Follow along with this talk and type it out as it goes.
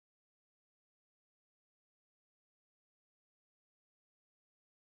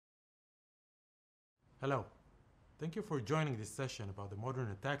Hello. Thank you for joining this session about the modern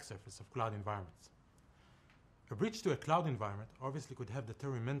attack surface of cloud environments. A breach to a cloud environment obviously could have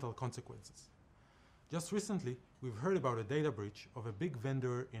detrimental consequences. Just recently, we've heard about a data breach of a big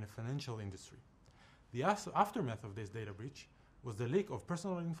vendor in a financial industry. The aftermath of this data breach was the leak of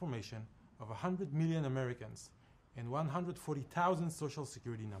personal information of 100 million Americans and 140,000 social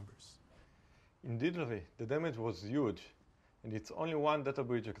security numbers. Indeed, the damage was huge, and it's only one data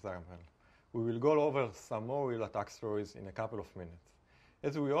breach example. We will go over some more real attack stories in a couple of minutes.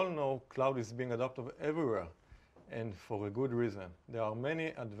 As we all know, cloud is being adopted everywhere, and for a good reason. There are many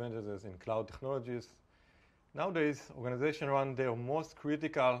advantages in cloud technologies. Nowadays, organizations run their most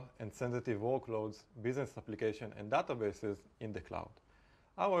critical and sensitive workloads, business applications, and databases in the cloud.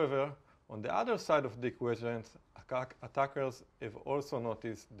 However, on the other side of the equation, attackers have also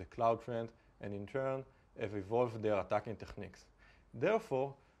noticed the cloud trend and in turn have evolved their attacking techniques.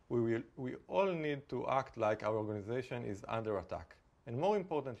 Therefore, we all need to act like our organization is under attack. And more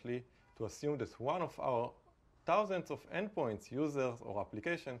importantly, to assume that one of our thousands of endpoints, users, or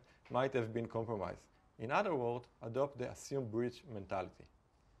applications might have been compromised. In other words, adopt the assume breach mentality.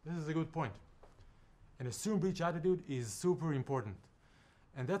 This is a good point. An assume breach attitude is super important.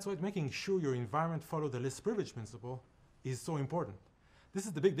 And that's why making sure your environment follows the least privilege principle is so important. This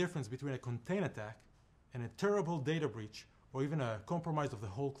is the big difference between a contained attack and a terrible data breach or even a compromise of the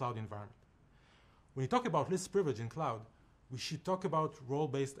whole cloud environment. When you talk about least privilege in cloud, we should talk about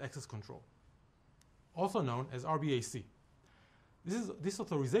role-based access control, also known as RBAC. This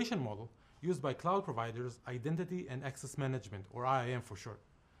authorization model used by cloud providers, identity and access management, or IAM for short.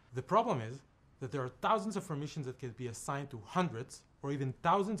 The problem is that there are thousands of permissions that can be assigned to hundreds or even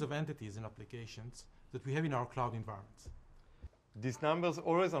thousands of entities and applications that we have in our cloud environments. These numbers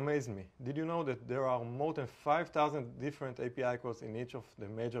always amaze me. Did you know that there are more than 5,000 different API calls in each of the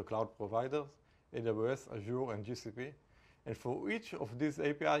major cloud providers, AWS, Azure, and GCP? And for each of these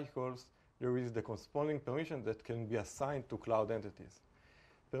API calls, there is the corresponding permission that can be assigned to cloud entities.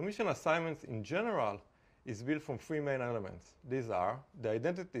 Permission assignments in general is built from three main elements. These are the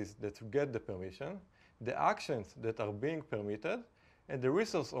identities that get the permission, the actions that are being permitted, and the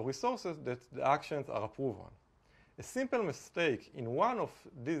resource or resources that the actions are approved on. A simple mistake in one of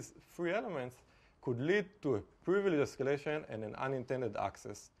these three elements could lead to a privilege escalation and an unintended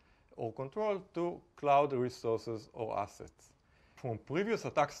access or control to cloud resources or assets. From previous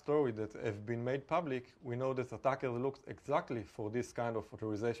attack stories that have been made public, we know that attackers looked exactly for this kind of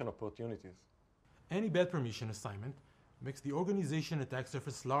authorization opportunities. Any bad permission assignment makes the organization attack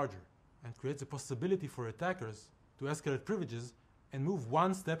surface larger and creates a possibility for attackers to escalate privileges and move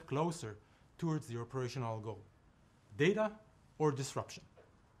one step closer towards the operational goal: data or disruption.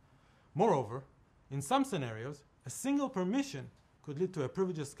 Moreover, in some scenarios, a single permission could lead to a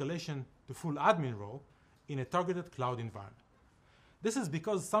privilege escalation to full admin role in a targeted cloud environment. This is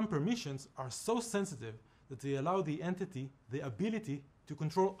because some permissions are so sensitive that they allow the entity the ability to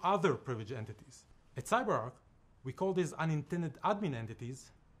control other privileged entities. At CyberArk, we call these unintended admin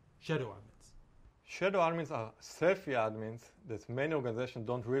entities shadow admins. Shadow admins are selfie admins that many organizations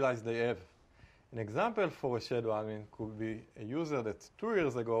don't realize they have. An example for a shadow admin could be a user that 2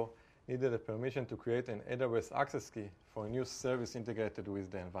 years ago needed a permission to create an AWS access key for a new service integrated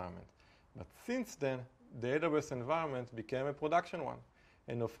with the environment. But since then, the AWS environment became a production one.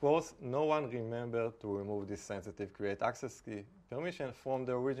 And of course, no one remembered to remove this sensitive create access key permission from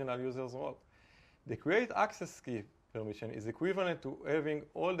the original user's role. The create access key permission is equivalent to having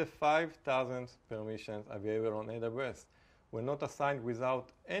all the 5,000 permissions available on AWS were not assigned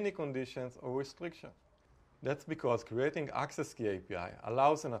without any conditions or restrictions. That's because creating access key API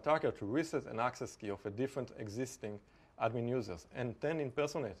allows an attacker to reset an access key of a different existing admin users and then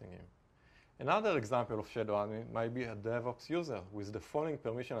impersonating him. Another example of shadow admin might be a DevOps user with the following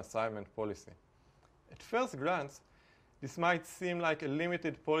permission assignment policy. At first glance, this might seem like a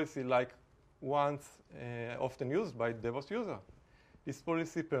limited policy like ones often used by DevOps users. This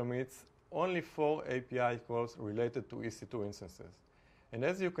policy permits only 4 API calls related to EC2 instances. And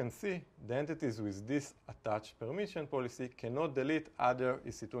as you can see, the entities with this attached permission policy cannot delete other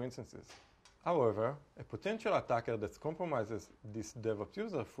EC2 instances. However, a potential attacker that compromises this DevOps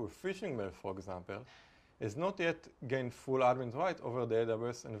user through a phishing mail, for example, has not yet gained full admin right over the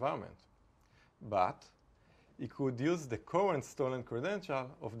AWS environment. But he could use the current stolen credential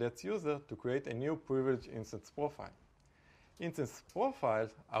of that user to create a new privileged instance profile. Instance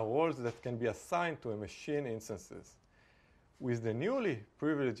profiles are roles that can be assigned to a machine instances. With the newly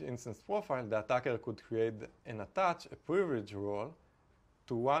privileged instance profile, the attacker could create and attach a privileged role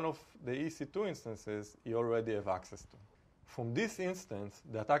to one of the EC2 instances he already have access to. From this instance,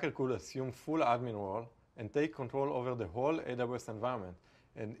 the attacker could assume full admin role and take control over the whole AWS environment.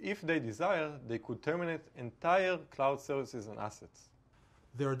 And if they desire, they could terminate entire cloud services and assets.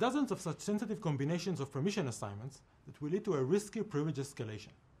 There are dozens of such sensitive combinations of permission assignments that will lead to a risky privilege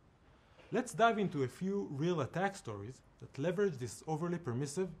escalation. Let's dive into a few real attack stories that leverage these overly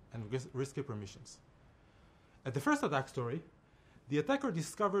permissive and risky permissions. At the first attack story, the attacker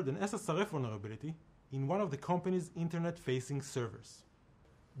discovered an SSRF vulnerability in one of the company's internet-facing servers.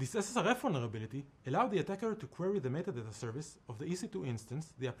 This SSRF vulnerability allowed the attacker to query the metadata service of the EC2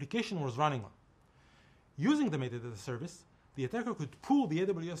 instance the application was running on. Using the metadata service, the attacker could pull the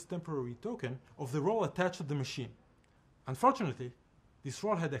AWS temporary token of the role attached to the machine. Unfortunately, this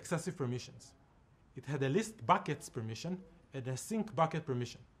role had excessive permissions. It had a list buckets permission and a sync bucket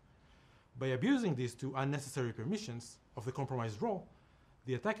permission. By abusing these two unnecessary permissions of the compromised role,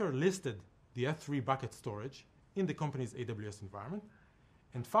 the attacker listed the S3 bucket storage in the company's AWS environment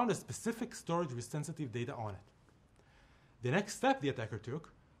and found a specific storage with sensitive data on it. The next step the attacker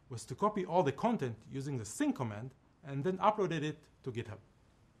took was to copy all the content using the sync command and then uploaded it to GitHub.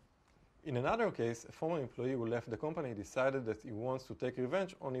 In another case, a former employee who left the company decided that he wants to take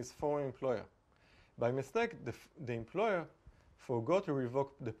revenge on his former employer. By mistake, the employer forgot to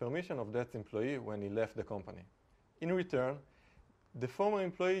revoke the permission of that employee when he left the company. In return, the former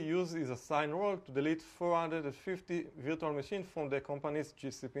employee used his assigned role to delete 450 virtual machines from the company's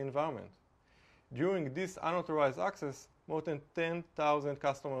GCP environment. During this unauthorized access, more than 10,000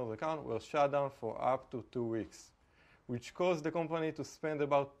 customers' accounts were shut down for up to 2 weeks, which caused the company to spend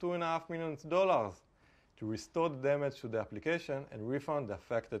about $2.5 million to restore the damage to the application and refund the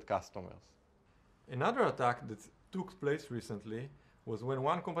affected customers. Another attack that took place recently was when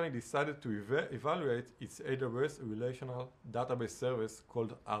one company decided to evaluate its AWS relational database service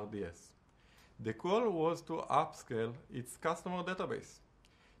called RDS. The goal was to upscale its customer database.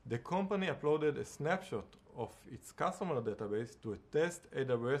 The company uploaded a snapshot of its customer database to a test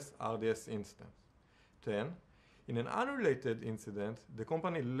AWS RDS instance. Then, in an unrelated incident, the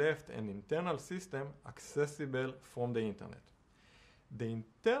company left an internal system accessible from the internet. The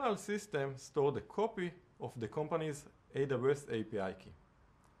internal system stored a copy of the company's AWS API key.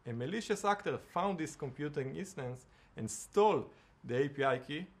 A malicious actor found this computing instance and stole the API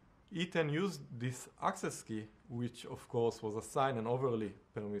key. It then used this access key, which of course was assigned an overly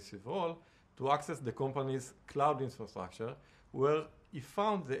permissive role, to access the company's cloud infrastructure, where he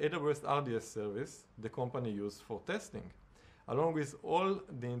found the AWS RDS service the company used for testing, along with all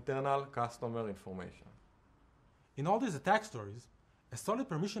the internal customer information. In all these attack stories, a solid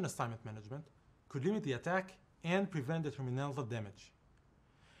permission assignment management could limit the attack and prevent the terminal damage.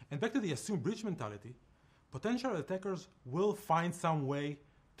 And back to the assume breach mentality, potential attackers will find some way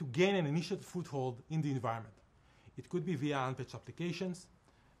to gain an initial foothold in the environment. It could be via unpatched applications,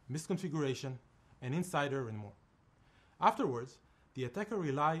 misconfiguration, an insider, and more. Afterwards, the attacker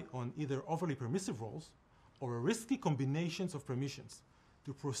rely on either overly permissive roles or risky combinations of permissions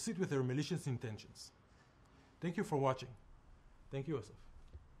to proceed with their malicious intentions. Thank you for watching. Thank you, Asaf.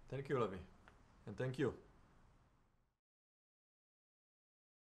 Thank you, Levi. And thank you.